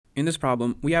In this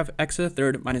problem, we have x to the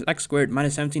third minus x squared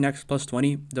minus 17x plus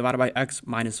 20 divided by x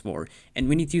minus 4, and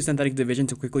we need to use synthetic division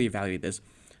to quickly evaluate this.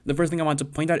 The first thing I want to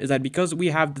point out is that because we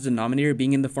have the denominator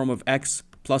being in the form of x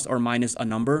plus or minus a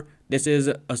number, this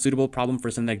is a suitable problem for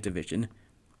synthetic division.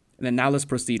 And then now let's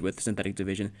proceed with synthetic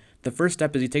division. The first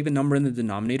step is you take the number in the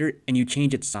denominator and you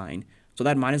change its sign. So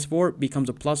that minus 4 becomes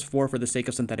a plus 4 for the sake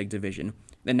of synthetic division.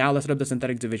 Then now let's set up the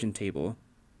synthetic division table.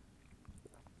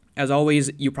 As always,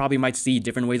 you probably might see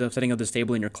different ways of setting up this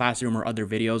table in your classroom or other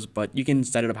videos, but you can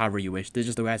set it up however you wish. This is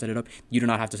just the way I set it up. You do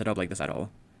not have to set it up like this at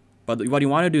all. But what you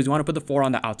want to do is you want to put the 4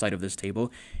 on the outside of this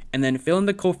table, and then fill in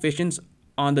the coefficients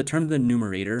on the term of the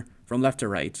numerator from left to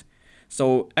right.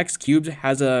 So x cubed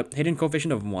has a hidden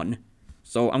coefficient of 1.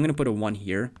 So I'm going to put a 1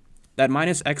 here. That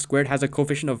minus x squared has a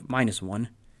coefficient of minus 1.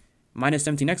 Minus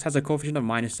 17x has a coefficient of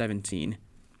minus 17.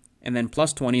 And then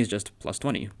plus 20 is just plus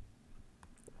 20. And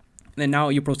then now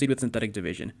you proceed with synthetic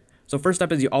division. So first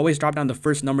step is you always drop down the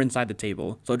first number inside the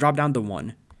table. So drop down the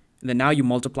 1. And then now you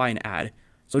multiply and add.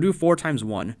 So do 4 times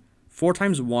 1. 4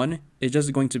 times 1 is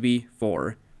just going to be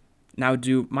 4. Now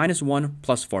do minus 1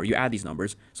 plus 4. You add these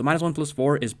numbers. So minus 1 plus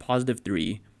 4 is positive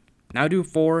 3. Now do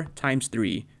 4 times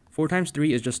 3. 4 times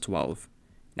 3 is just 12.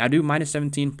 Now do minus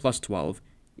 17 plus 12.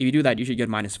 If you do that, you should get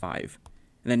minus 5.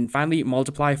 And then finally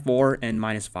multiply 4 and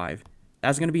minus 5.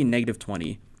 That's going to be negative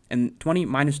 20. And 20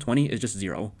 minus 20 is just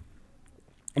 0.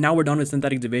 And now we're done with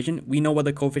synthetic division. We know what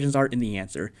the coefficients are in the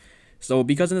answer. So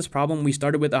because in this problem, we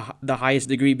started with the highest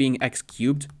degree being x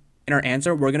cubed. In our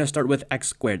answer, we're going to start with x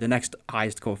squared, the next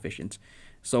highest coefficient.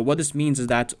 So what this means is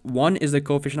that 1 is the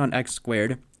coefficient on x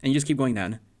squared, and you just keep going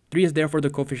down. 3 is therefore the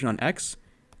coefficient on x,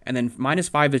 and then minus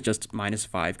 5 is just minus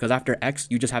 5, because after x,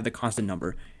 you just have the constant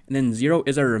number. And then 0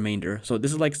 is our remainder. So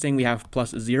this is like saying we have plus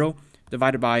 0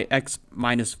 divided by x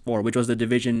minus 4, which was the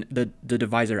division, the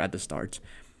divisor at the start.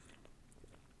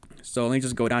 So let me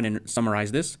just go down and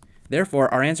summarize this. Therefore,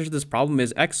 our answer to this problem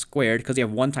is x squared, because you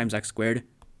have 1 times x squared,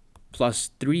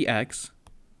 plus 3x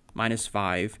minus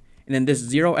 5. And then this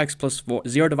 0x plus 4,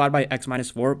 0 divided by x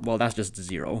minus 4, well, that's just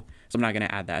 0. So I'm not going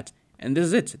to add that. And this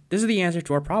is it. This is the answer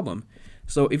to our problem.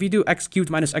 So if you do x cubed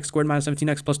minus x squared minus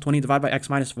 17x plus 20 divided by x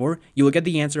minus 4, you will get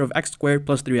the answer of x squared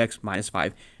plus 3x minus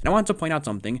 5. And I want to point out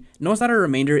something. Notice that our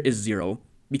remainder is 0.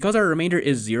 Because our remainder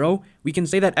is 0, we can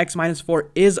say that x minus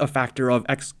 4 is a factor of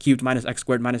x cubed minus x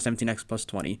squared minus 17x plus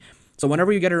 20. So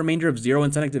whenever you get a remainder of 0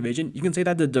 in synthetic division, you can say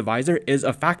that the divisor is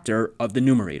a factor of the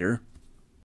numerator.